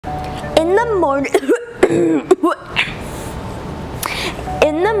In the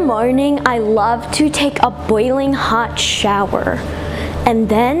morning, I love to take a boiling hot shower. And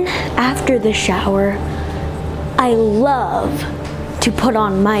then, after the shower, I love to put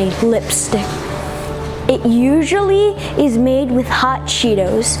on my lipstick. It usually is made with hot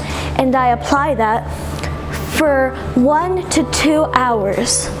Cheetos, and I apply that for 1 to 2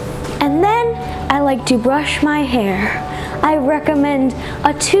 hours. And then I like to brush my hair. I recommend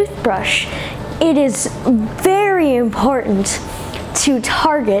a toothbrush. It is very important to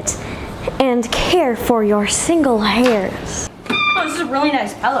target and care for your single hairs. Oh, this is a really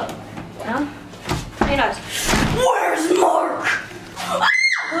nice pillow. Yeah? Very nice. Where's Mark?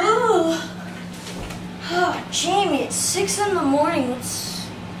 Oh, Jamie, it's 6 in the morning.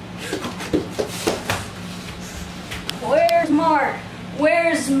 Where's Mark?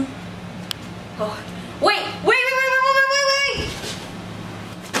 Where's... Oh. Wait!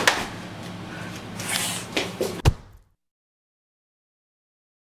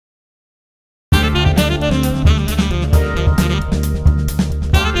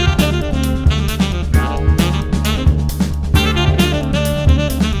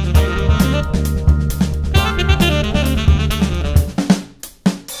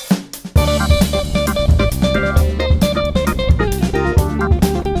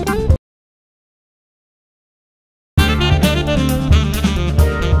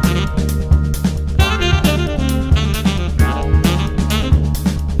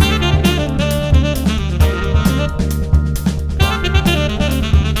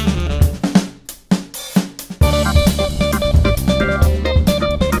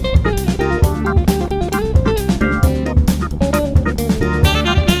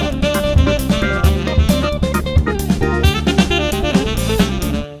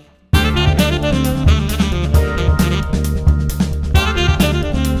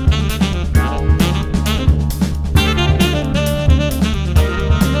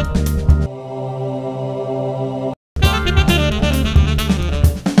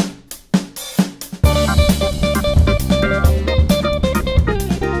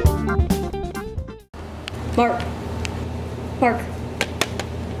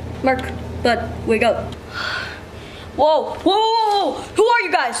 Mark, bud, wake up. Whoa, who are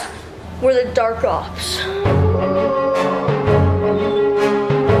you guys? We're the Dark Ops.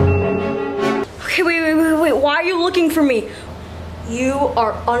 Okay, wait, why are you looking for me? You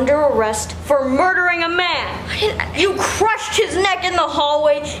are under arrest for murdering a man. You crushed his neck in the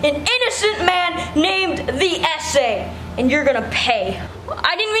hallway, an innocent man named the Esayha, and you're gonna pay.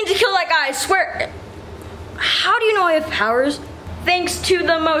 I didn't mean to kill that guy, I swear. How do you know I have powers? Thanks to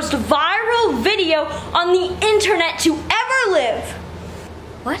the most viral video on the internet to ever live.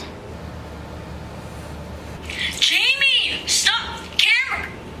 What? Jamie, stop, camera,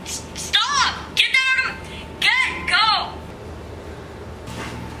 stop, get down, go.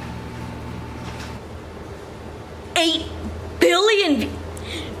 8 billion,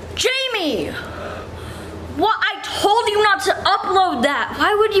 Jamie, what? I told you not to upload that.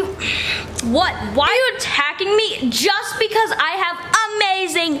 Why would you? What? Why are you attacking me just because I have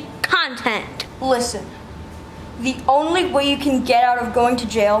amazing content? Listen, the only way you can get out of going to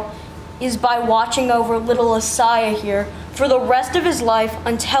jail is by watching over little Esayha here for the rest of his life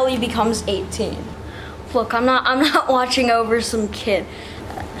until he becomes 18. Look, I'm not watching over some kid.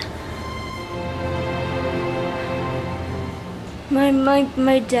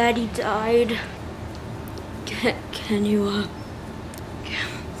 My daddy died.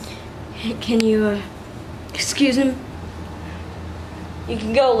 Can you excuse him? You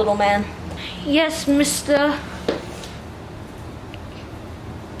can go, little man. Yes, mister.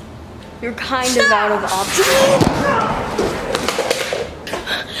 You're kind of out of options.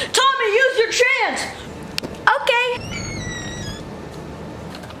 Tommy, use your chance! Okay.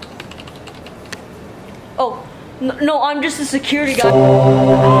 Oh, no, I'm just a security guy.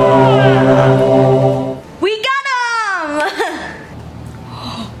 We got him!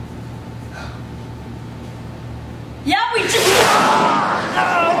 Yeah, we just...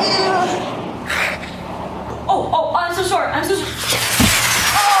 Oh, I'm so sorry.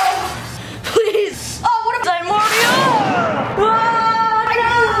 Oh, please. Oh, what am I, Mario?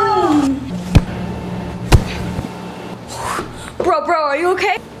 Bro, are you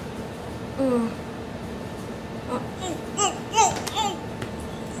okay?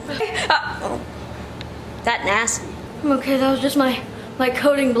 That nasty. I'm okay, that was just my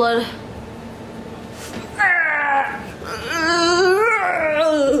coding blood.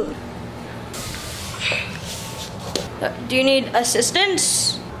 Do you need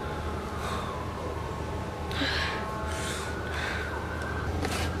assistance?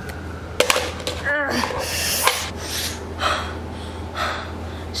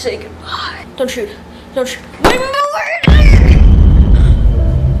 say goodbye. Don't shoot. Don't shoot. Wait.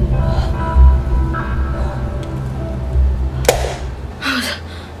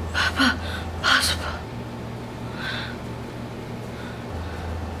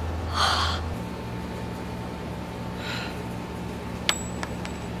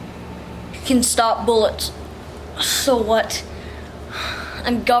 Can stop bullets. So what?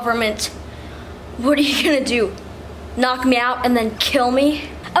 I'm government. What are you gonna do? Knock me out and then kill me?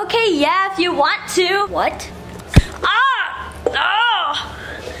 Okay, yeah, if you want to. What? Ah! Ah!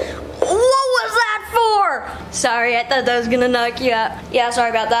 What was that for? Sorry, I thought that was gonna knock you out. Yeah, sorry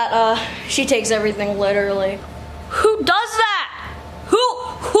about that. She takes everything literally. Who does that? Who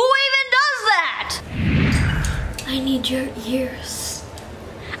even does that? I need your ears.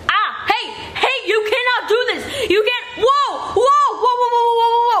 You cannot do this. You can't. Whoa.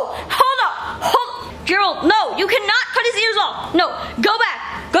 Hold up. Gerald, no, you cannot cut his ears off. No, go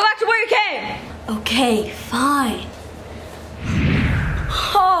back. Go back to where you came. Okay, fine.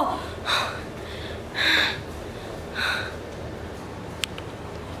 Oh.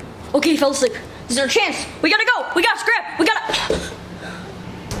 Okay, fell asleep. This is our chance. We gotta go. We gotta scrap. We gotta.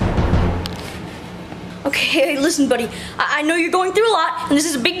 Okay, listen, buddy. I know you're going through a lot, and this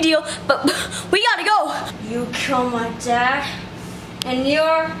is a big deal, but we gotta go. You kill my dad, and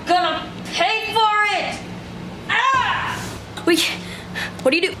you're gonna pay for it. Ah!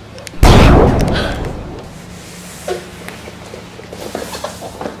 What do you do?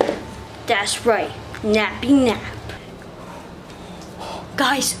 That's right, nappy nap.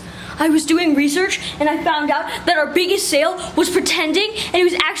 Guys, I was doing research, and I found out that our biggest sale was pretending, and it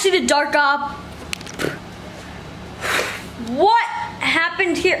was actually the dark What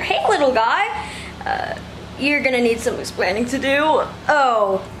happened here? Hey, little guy. You're gonna need some explaining to do.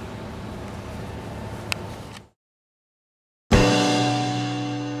 Oh.